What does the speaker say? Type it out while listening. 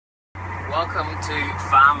welcome to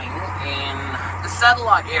farming in the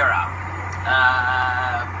satellite era.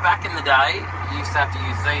 Back in the day, you used to have to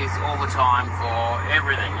use these all the time for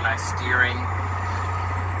everything, you know, steering,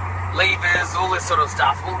 levers, all this sort of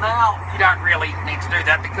stuff. Well, now you don't really need to do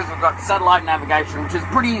that because we've got satellite navigation, which is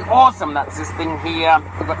pretty awesome. That's this thing here.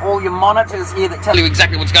 We've got all your monitors here that tell you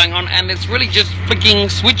exactly what's going on, and it's really just flicking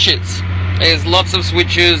switches. There's lots of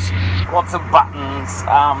switches, lots of buttons,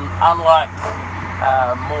 unlike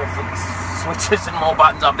more switches and more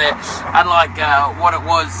buttons up there, unlike what it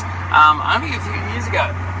was only a few years ago.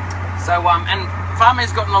 So, and farming's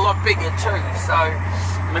gotten a lot bigger too. So,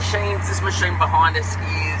 this machine behind us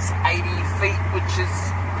is 80 feet, which is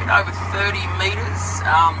a bit over 30 meters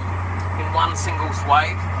in one single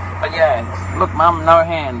swathe. But yeah, look, Mum, no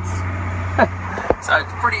hands. So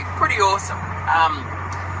it's pretty awesome.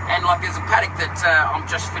 And like there's a paddock that I'm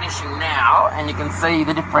just finishing now, and you can see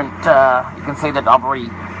the different, you can see that I've already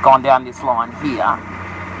gone down this line here.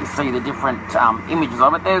 You see the different images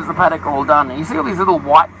of it. There's the paddock all done. And you see all these little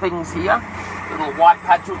white things here, little white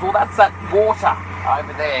patches. Well, that's that water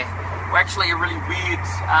over there. We're actually a really weird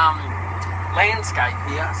landscape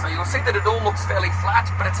here. So you'll see that it all looks fairly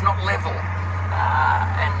flat, but it's not level.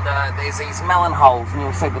 And there's these melon holes, and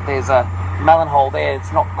you'll see that there's a melon hole there. It's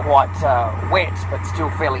not quite wet, but still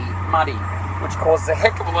fairly muddy, which causes a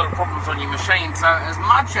heck of a lot of problems on your machine. So as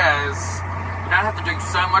much as you don't have to do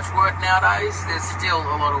so much work nowadays, there's still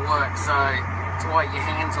a lot of work. So that's why your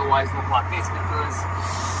hands always look like this, because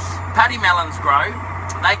paddy melons grow,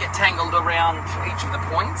 they get tangled around each of the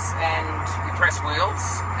points, and you press wheels,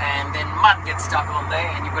 and then mud gets stuck on there,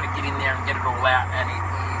 and you've got to get in there and get it all out, and it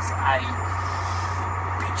is a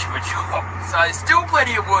bitch of a job. So still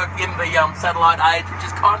plenty of work in the satellite age, which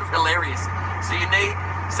is kind of hilarious. So you need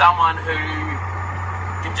someone who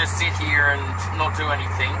can just sit here and not do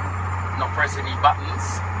anything, not press any buttons.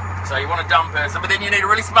 So you want a dumb person, but then you need a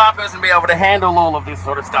really smart person to be able to handle all of this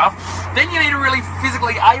sort of stuff. Then you need a really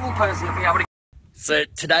physically able person to be able to... So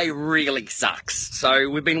today really sucks. So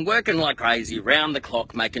we've been working like crazy round the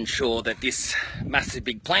clock, making sure that this massive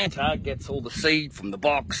big planter gets all the seed from the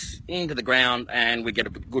box into the ground, and we get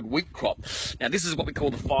a good wheat crop. Now this is what we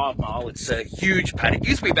call the 5 mile. It's a huge paddock. It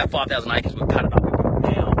used to be about 5,000 acres. We've cut it up a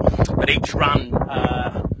bit now, but each run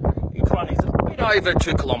is a bit over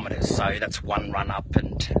 2 kilometres. So that's one run up,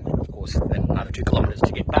 and of course then another 2 kilometres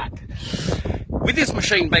to get back. With this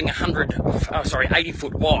machine being 80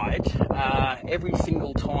 foot wide, every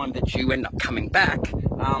single time that you end up coming back,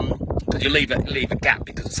 because you leave a gap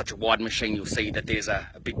because it's such a wide machine, you'll see that there's a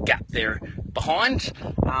big gap there behind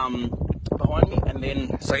me, and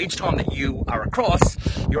then so each time that you are across,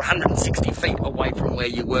 you're 160 feet away from where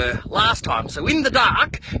you were last time. So in the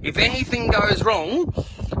dark, if anything goes wrong,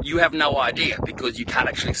 you have no idea, because you can't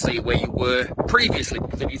actually see where you were previously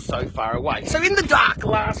because it is so far away. So in the dark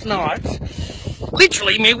last night,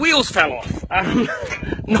 literally my wheels fell off.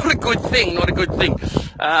 Not a good thing, not a good thing.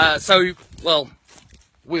 Well,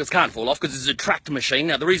 wheels can't fall off because it's a tracked machine.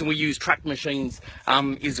 Now the reason we use tracked machines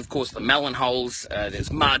is of course the melon holes,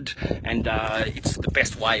 there's mud, and it's the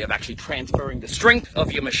best way of actually transferring the strength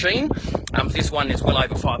of your machine. This one is well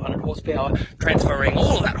over 500 horsepower, transferring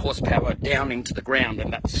all of that horsepower down into the ground,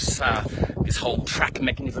 and that's this whole track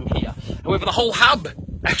mechanism here. However, the whole hub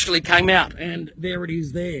actually came out, and there it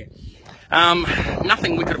is there.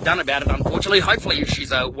 Nothing we could have done about it, unfortunately. Hopefully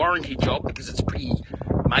she's a warranty job, because it's a pretty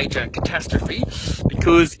major catastrophe.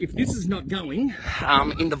 Because if this is not going,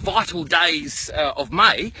 in the vital days of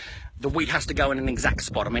May, the wheat has to go in an exact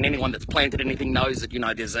spot. I mean, anyone that's planted anything knows that, you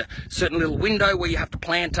know, there's a certain little window where you have to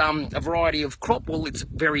plant a variety of crop. Well, it's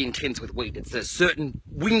very intense with wheat. It's a certain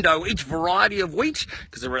window, each variety of wheat,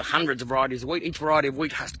 because there are hundreds of varieties of wheat. Each variety of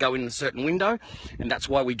wheat has to go in a certain window, and that's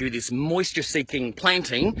why we do this moisture-seeking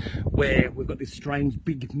planting, where we've got this strange,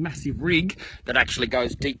 big, massive rig that actually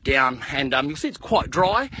goes deep down, and you'll see it's quite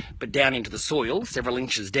dry, but down into the soil, several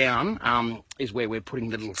inches down, is where we're putting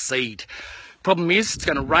the little seed. Problem is, it's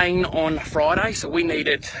going to rain on Friday, so we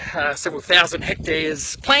needed several thousand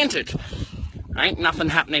hectares planted. Ain't nothing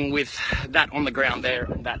happening with that on the ground there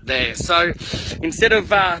and that there. So instead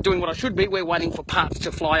of doing what I should be, we're waiting for parts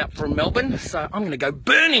to fly up from Melbourne. So I'm going to go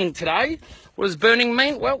burning today. What does burning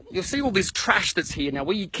mean? Well, you'll see all this trash that's here. Now,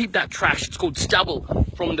 where you keep that trash, it's called stubble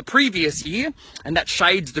from the previous year, and that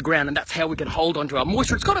shades the ground, and that's how we can hold onto our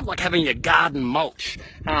moisture. It's kind of like having a garden mulch,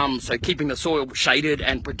 so keeping the soil shaded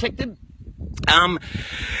and protected.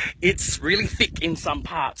 It's really thick in some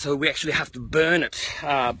parts, so we actually have to burn it,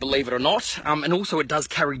 believe it or not. And also it does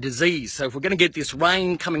carry disease. So if we're going to get this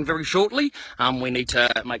rain coming very shortly, we need to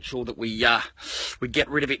make sure that we get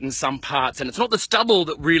rid of it in some parts. And it's not the stubble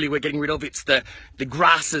that really we're getting rid of, it's the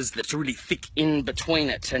grasses that's really thick in between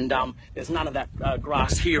it. And there's none of that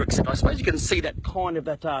grass here, except I suppose you can see that kind of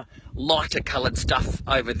that lighter coloured stuff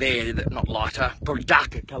over there. Not lighter, probably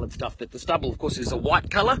darker coloured stuff. That the stubble, of course, is a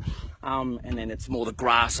white colour. And then it's more the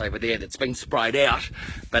grass over there that's been sprayed out,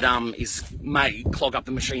 but may clog up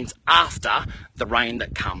the machines after the rain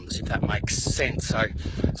that comes, if that makes sense. So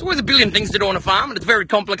there's always a billion things to do on a farm, and it's very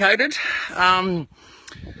complicated. I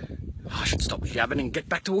should stop jabbing and get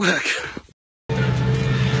back to work.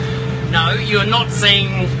 No, you're not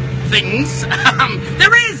seeing things.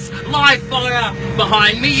 There is live fire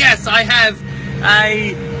behind me. Yes, I have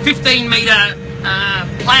a 15-metre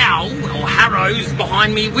plough or harrows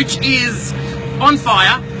behind me, which is on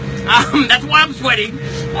fire. That's why I'm sweating,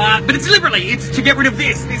 but it's deliberately, it's to get rid of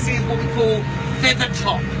this. This is what we call feather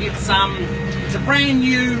top. It's a brand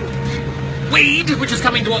new weed which is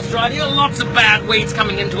coming to Australia. Lots of bad weeds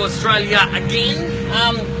coming into Australia again.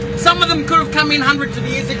 Some of them could have come in hundreds of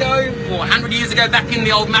years ago, or 100 years ago, back in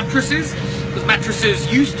the old mattresses, because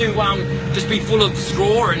mattresses used to just be full of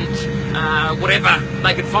straw and whatever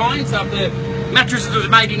they could find. So if the mattresses was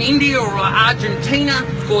made in India or Argentina,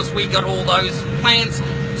 of course we got all those plants.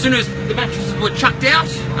 As soon as the mattresses were chucked out,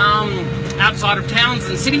 outside of towns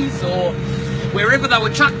and cities or wherever they were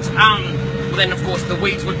chucked, well then of course the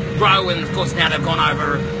weeds would grow, and of course now they've gone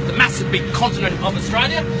over the massive big continent of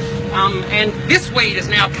Australia. And this weed has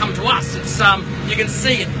now come to us. It's you can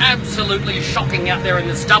see it absolutely shocking out there in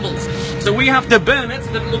the stubbles. So we have to burn it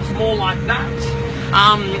so that it looks more like that.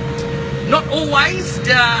 Not always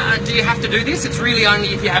do you have to do this. It's really only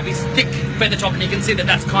if you have this thick feather top, and you can see that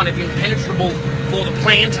that's kind of impenetrable for the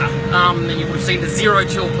planter. And you would have seen the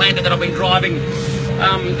zero-till planter that I've been driving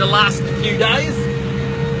the last few days.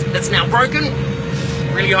 That's now broken.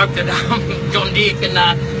 Really hope that John Deere can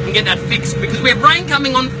get that fixed, because we have rain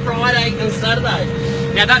coming on Friday and Saturday.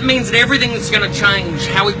 Now that means that everything is going to change.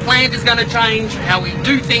 How we plant is going to change, how we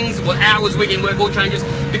do things, what hours we can work all changes,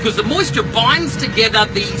 because the moisture binds together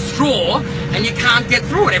the straw and you can't get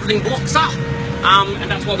through it. Everything blocks up.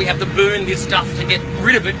 And that's why we have to burn this stuff to get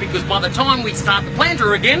rid of it, because by the time we start the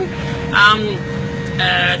planter again,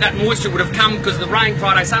 that moisture would have come because of the rain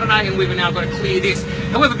Friday, Saturday, and we've now got to clear this.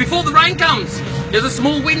 However, before the rain comes, there's a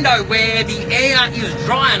small window where the air is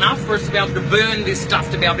dry enough for us to be able to burn this stuff,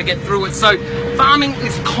 to be able to get through it. So farming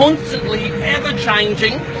is constantly ever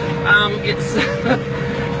changing. It's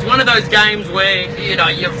it's one of those games where, you know,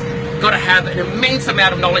 you've got to have an immense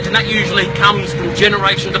amount of knowledge, and that usually comes from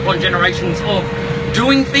generations upon generations of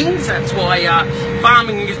doing things. That's why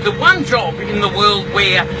farming is the one job in the world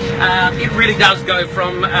where it really does go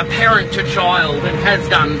from parent to child, and has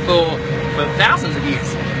done for thousands of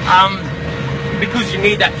years. Because you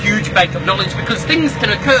need that huge bank of knowledge, because things can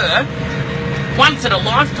occur once in a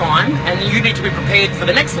lifetime, and you need to be prepared for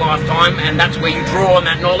the next lifetime, and that's where you draw on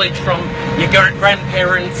that knowledge from your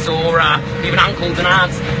grandparents, or even uncles and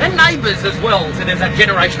aunts and neighbours as well. So there's that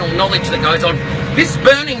generational knowledge that goes on. This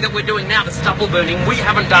burning that we're doing now, the stubble burning, we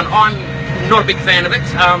haven't done. I'm not a big fan of it.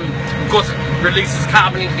 Of course it releases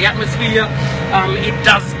carbon into the atmosphere. It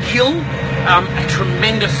does kill a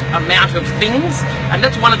tremendous amount of things, and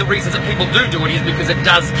that's one of the reasons that people do it, is because it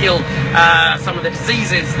does kill some of the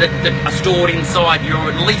diseases that are stored inside your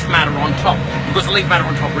leaf matter on top. Because the leaf matter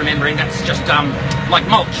on top, remembering, that's just like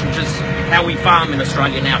mulch, which is how we farm in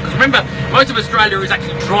Australia now. Because remember, most of Australia is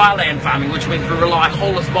actually dry land farming, which means we rely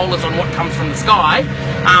holus bolus on what comes from the sky.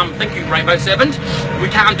 Thank you, Rainbow Servant. We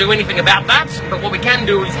can't do anything about that, but what we can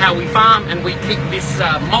do is how we farm, and we keep this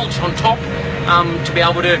mulch on top to be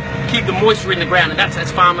able to keep the moisture in the ground. And that's, as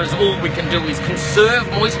farmers, all we can do is conserve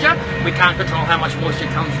moisture. We can't control how much moisture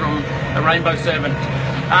comes from a Rainbow Servant.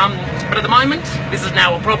 But at the moment, this is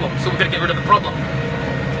now a problem, so we've got to get rid of the problem.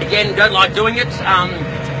 Again, don't like doing it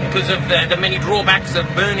because of the many drawbacks of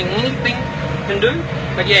burning anything can do.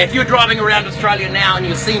 But yeah, if you're driving around Australia now and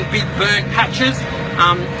you're seeing big burnt patches,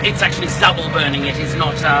 it's actually stubble burning. It is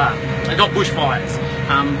not bushfires.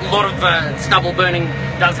 A lot of stubble burning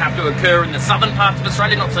does have to occur in the southern parts of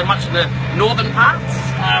Australia, not so much in the northern parts,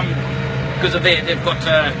 because of they've got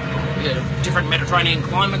different Mediterranean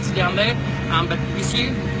climates down there. But this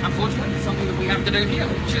year, unfortunately, it's something that we have to do here,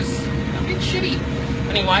 which is a bit shitty.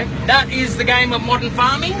 Anyway, that is the game of modern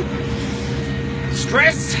farming.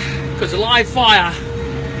 Stress, because of live fire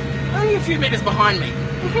only a few metres behind me.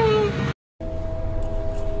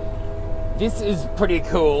 This is pretty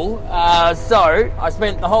cool. So I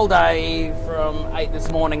spent the whole day from 8 this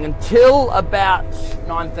morning until about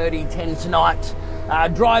 9:30, 10 tonight,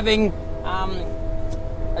 driving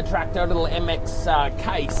a tractor, a little MX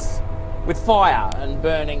case with fire and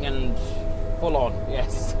burning and full on.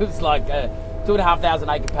 Yes, it was like a 2,500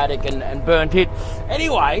 acre paddock and burnt it.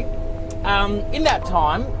 Anyway, in that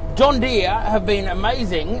time, John Deere have been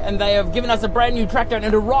amazing, and they have given us a brand new tractor, and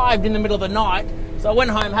it arrived in the middle of the night. So I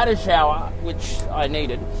went home, had a shower, which I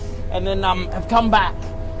needed, and then have come back.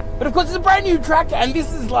 But of course, it's a brand new tractor, and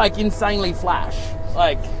this is like insanely flash.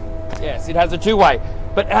 Like, yes, it has a two-way,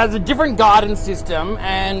 but it has a different guidance system,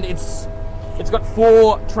 and it's got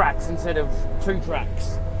 4 tracks instead of 2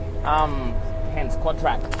 tracks. Hence quad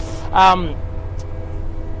track.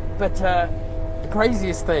 But the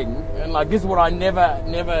craziest thing, and like this is what I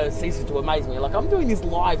never ceases to amaze me. Like, I'm doing this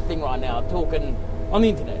live thing right now, talking on the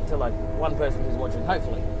internet to like one person who's watching,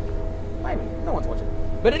 hopefully. Maybe, no one's watching.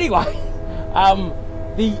 But anyway,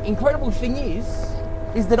 the incredible thing is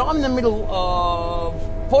that I'm in the middle of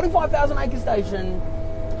 45,000 acre station,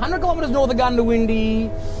 100 kilometers north of Gundawindi,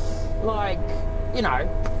 like, you know,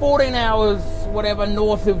 14 hours, whatever,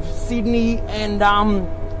 north of Sydney, and I'm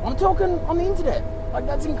talking on the internet. Like,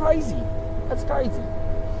 that's crazy. That's crazy.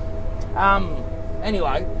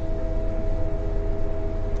 Anyway,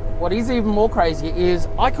 what is even more crazy is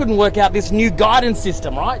I couldn't work out this new guidance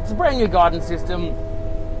system, right? It's a brand new guidance system,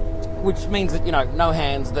 which means that, you know, no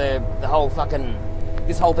hands, the whole fucking,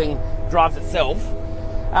 this whole thing drives itself.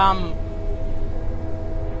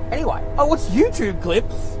 Anyway, I watched YouTube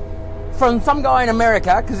clips from some guy in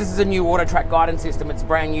America, because this is a new auto track guidance system, it's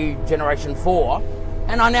brand new generation 4,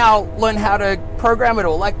 and I now learn how to program it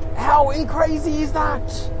all. Like, how crazy is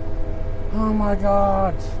that? Oh my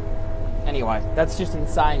god. Anyway, that's just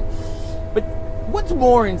insane. But what's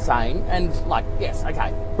more insane, and like, yes,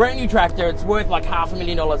 okay, brand new tractor, it's worth like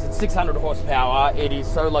 $500,000, it's 600 horsepower, it is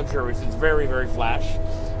so luxurious, it's very, very flash,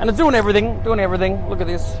 and it's doing everything. Look at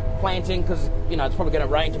this, planting, because, you know, it's probably going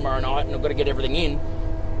to rain tomorrow night, and I've got to get everything in.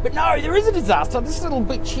 But no, there is a disaster. This little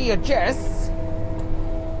bitch here, Jess,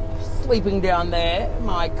 sleeping down there,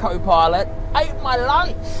 my co-pilot, ate my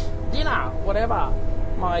lunch, dinner, whatever,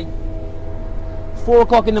 my 4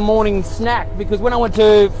 o'clock in the morning snack, because when I went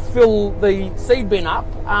to fill the seed bin up,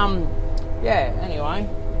 yeah, anyway,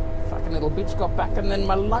 fucking little bitch got back, and then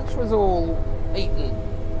my lunch was all eaten.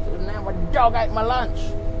 So now my dog ate my lunch.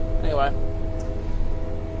 Anyway,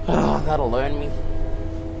 oh, that'll learn me.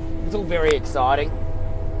 It's all very exciting.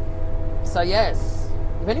 So yes,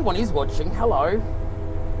 if anyone is watching, hello.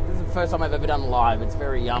 This is the first time I've ever done live. It's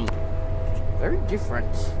very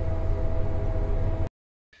different.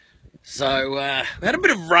 So, we had a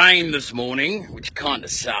bit of rain this morning, which kind of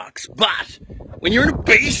sucks, but when you're in a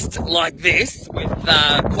beast like this with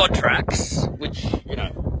quad tracks, which, you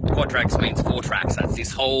know, quad tracks means 4 tracks, that's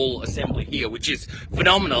this whole assembly here, which is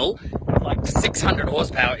phenomenal, like 600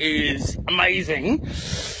 horsepower, is amazing.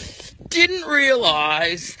 Didn't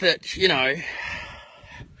realise that, you know,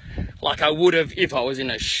 like I would have if I was in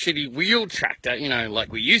a shitty wheel tractor, you know,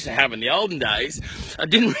 like we used to have in the olden days. I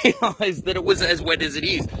didn't realise that it was as wet as it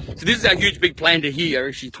is. So this is our huge big planter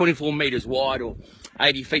here. She's 24 metres wide or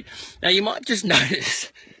 80 feet. Now you might just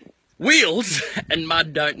notice wheels and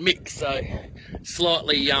mud don't mix, so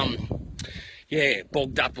slightly, yeah,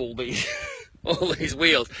 bogged up all these, all these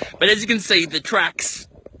wheels. But as you can see, the tracks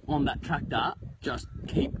on that tractor just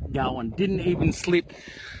keep going. Didn't even slip.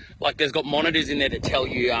 Like, there's got monitors in there that tell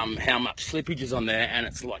you how much slippage is on there, and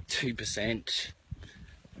it's like 2%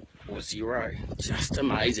 or 0. Just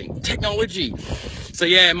amazing technology. So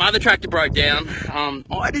yeah, my other tractor broke down.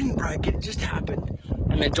 I didn't break it, it just happened.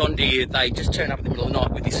 And then John Deere, they just turned up in the middle of the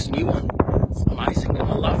night with this new one. It's amazing,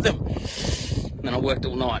 I love them. And then I worked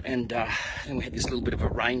all night, and then we had this little bit of a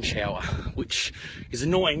rain shower, which is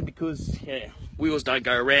annoying because, yeah, wheels don't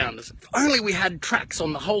go around. If only we had tracks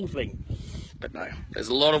on the whole thing. But no, there's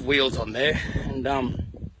a lot of wheels on there, and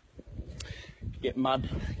get mud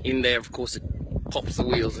in there, of course it pops the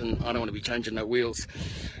wheels, and I don't want to be changing no wheels.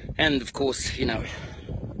 And of course, you know,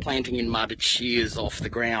 planting in mud, it shears off the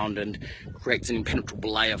ground and creates an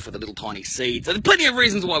impenetrable layer for the little tiny seeds. So there's plenty of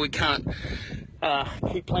reasons why we can't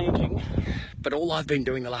keep planting, but all I've been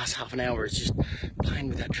doing the last half an hour is just playing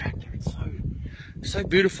with that tractor. It's so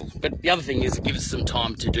beautiful. But the other thing is, it gives us some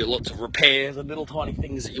time to do lots of repairs and little tiny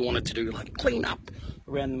things that you wanted to do, like clean up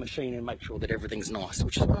around the machine and make sure that everything's nice,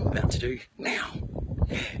 which is what I'm about to do now.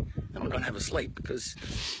 Yeah, and I'm gonna have a sleep, because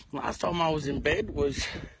last time I was in bed was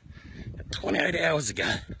 28 hours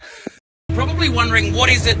ago. Probably wondering,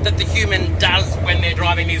 what is it that the human does when they're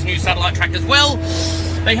driving these new satellite tractors? Well,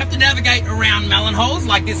 They have to navigate around melon holes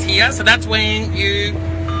like this here. So that's when you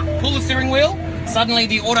pull the steering wheel, suddenly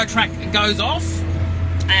the auto track goes off,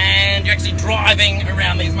 and you're actually driving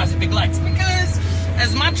around these massive big lakes. Because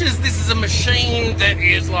as much as this is a machine that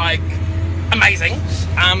is like amazing,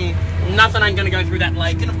 nothing ain't going to go through that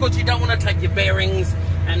lake. And of course you don't want to take your bearings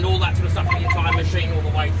and all that sort of stuff for the entire machine all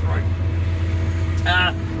the way through.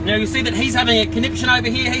 Now you see that he's having a conniption over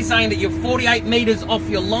here. He's saying that you're 48 meters off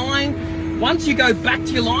your line. Once you go back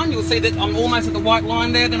to your line, you'll see that I'm almost at the white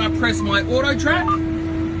line there. Then I press my auto track,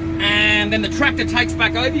 and then the tractor takes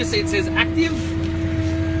back over. You see it says active,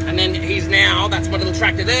 and then he's now, that's my little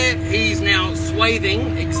tractor there, he's now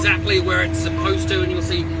swathing exactly where it's supposed to, and you'll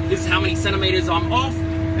see this is how many centimeters I'm off.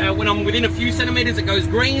 When I'm within a few centimeters, it goes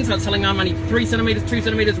green, so it's telling me I'm only 3 centimeters, 2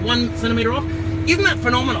 centimeters, 1 centimeter off. Isn't that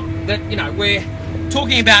phenomenal? That, you know, we're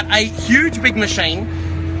talking about a huge big machine,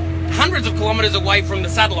 hundreds of kilometers away from the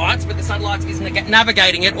satellites, but the satellites is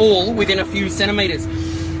navigating it all within a few centimeters.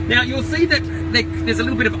 Now you'll see that there's a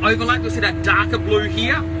little bit of overlap. You'll see that darker blue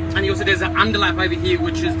here, and you'll see there's an underlap over here,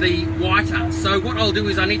 which is the whiter. So what I'll do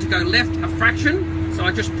is I need to go left a fraction. So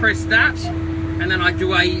I just press that, and then I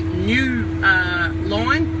do a new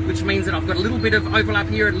line, which means that I've got a little bit of overlap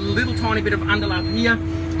here, a little tiny bit of underlap here.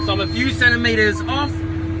 So I'm a few centimeters off.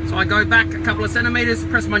 So I go back a couple of centimeters,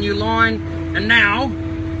 press my new line, and now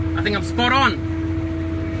I think I'm spot on.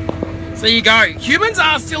 So there you go. Humans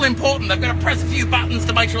are still important. They've got to press a few buttons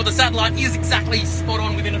to make sure the satellite is exactly spot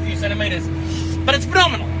on within a few centimeters. But it's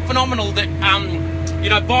phenomenal that, you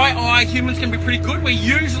know, by eye, humans can be pretty good. We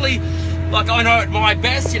usually, like I know at my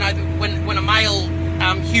best, you know, when a male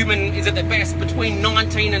human is at their best between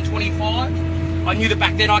 19 and 25, I knew that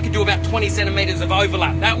back then I could do about 20 centimeters of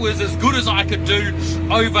overlap. That was as good as I could do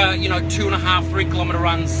over, you know, 2.5, 3 kilometer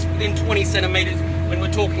runs within 20 centimeters when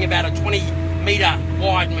we're talking about a 20-meter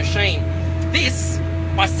wide machine. This,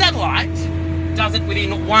 by satellite, does it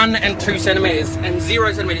within 1 and 2 centimeters and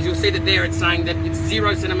 0 centimeters. You'll see that there it's saying that it's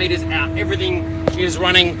 0 centimeters out. Everything is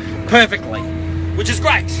running perfectly, which is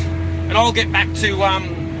great. And I'll get back to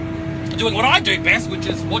doing what I do best, which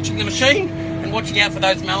is watching the machine and watching out for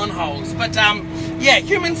those melon holes. But yeah,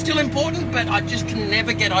 humans still important, but I just can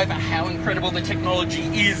never get over how incredible the technology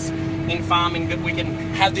is in farming, that we can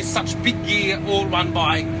have this such big gear all run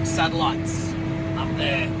by satellites up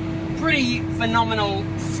there. Pretty phenomenal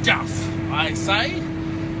stuff, I say,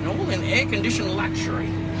 and all in air-conditioned luxury.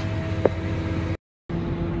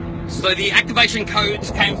 So the activation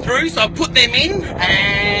codes came through, so I put them in,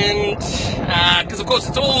 and because of course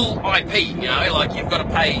it's all IP, you know, like you've got to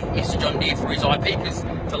pay Mr. John Deere for his IP, because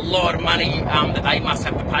it's a lot of money that they must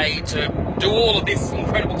have to pay to do all of this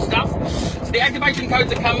incredible stuff. So the activation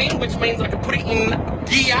codes have come in, which means I can put it in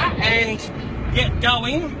gear and get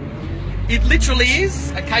going. It literally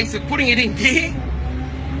is a case of putting it in gear,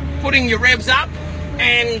 putting your revs up,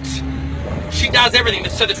 and she does everything.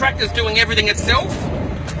 So the tractor's doing everything itself.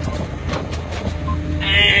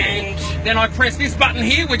 And then I press this button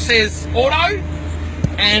here, which says auto,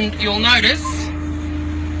 and you'll notice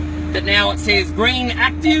that now it says green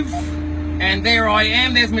active, and there I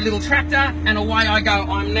am, there's my little tractor, and away I go.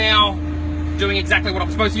 I'm now doing exactly what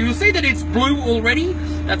I'm supposed to. You'll see that it's blue already.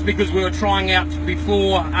 That's because we were trying out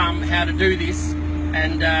before how to do this,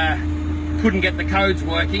 and couldn't get the codes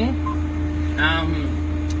working.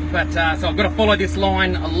 So I've got to follow this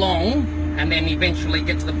line along, and then eventually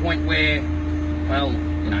get to the point where, well,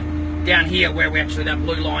 you know, down here where that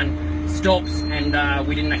blue line stops, and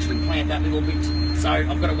we didn't actually plant that little bit. So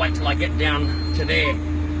I've got to wait till I get down to there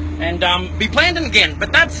and be planting again.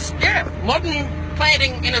 But that's, yeah, modern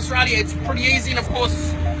planting in Australia. It's pretty easy, and of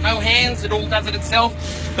course, no hands, it all does it itself.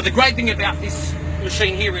 But the great thing about this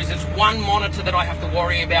machine here is it's one monitor that I have to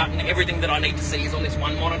worry about, and everything that I need to see is on this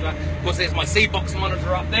one monitor. Of course, there's my seed box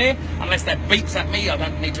monitor up there. Unless that beeps at me, I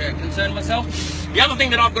don't need to concern myself. The other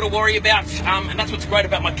thing that I've got to worry about, and that's what's great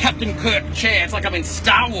about my Captain Kirk chair, it's like I'm in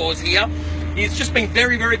Star Wars here, is just being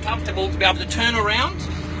very, very comfortable to be able to turn around.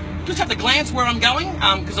 Just have to glance where I'm going,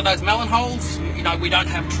 because of those melon holes. You know, we don't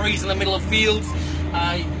have trees in the middle of fields.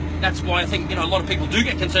 That's why I think, you know, a lot of people do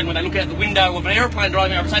get concerned when they look out the window of an aeroplane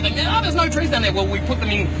driving over and say, oh, there's no trees down there. Well, we put them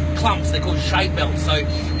in clumps. They're called shade belts. So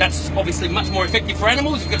that's obviously much more effective for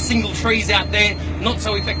animals. You've got single trees out there, not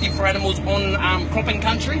so effective for animals on cropping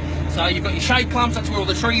country. So you've got your shade clumps. That's where all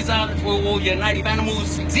the trees are. That's where all your native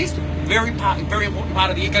animals exist. Very important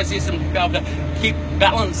part of the ecosystem to be able to keep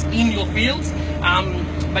balance in your fields.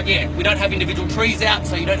 But yeah, we don't have individual trees out,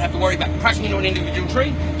 so you don't have to worry about crashing into an individual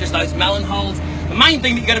tree. Just those melon holes. The main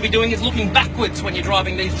thing that you're going to be doing is looking backwards when you're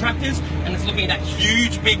driving these tractors, and it's looking at that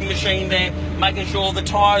huge big machine there, making sure the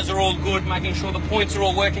tyres are all good, making sure the points are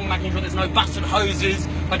all working, making sure there's no busted hoses,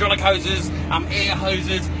 hydraulic hoses, air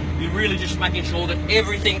hoses. You're really just making sure that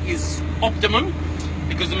everything is optimum,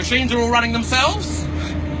 because the machines are all running themselves.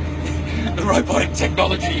 The robotic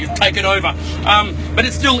technology has taken over. But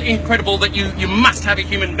it's still incredible that you must have a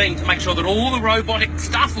human being to make sure that all the robotic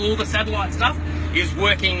stuff, all the satellite stuff, is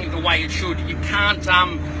working the way it should. You can't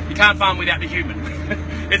farm without the human.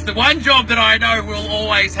 It's the one job that I know will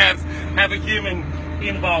always have a human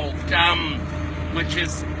involved, which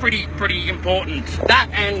is pretty important. That,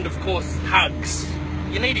 and of course hugs.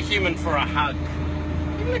 You need a human for a hug.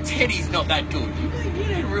 Even a teddy's not that good. You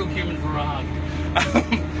need a real human for a hug.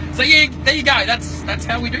 So yeah, there you go. That's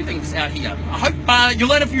how we do things out here. I hope you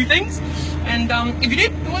learn a few things, and if you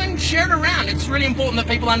did, go and share it around. It's really important that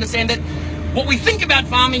people understand that what we think about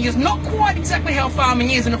farming is not quite exactly how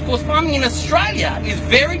farming is, and of course farming in Australia is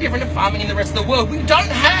very different to farming in the rest of the world. We don't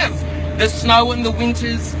have the snow and the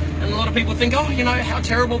winters, and a lot of people think, oh, you know, how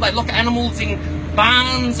terrible, they lock animals in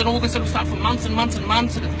barns and all this sort of stuff for months and months and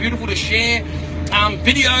months, and it's beautiful to share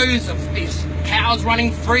videos of these cows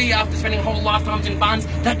running free after spending whole lifetimes in barns.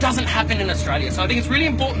 That doesn't happen in Australia. So I think it's really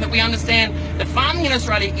important that we understand that farming in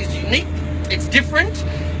Australia is unique, it's different,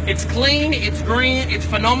 it's clean, it's green, it's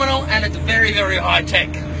phenomenal, and it's very, very high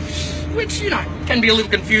tech, which, you know, can be a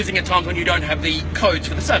little confusing at times when you don't have the codes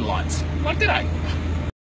for the satellites, like today.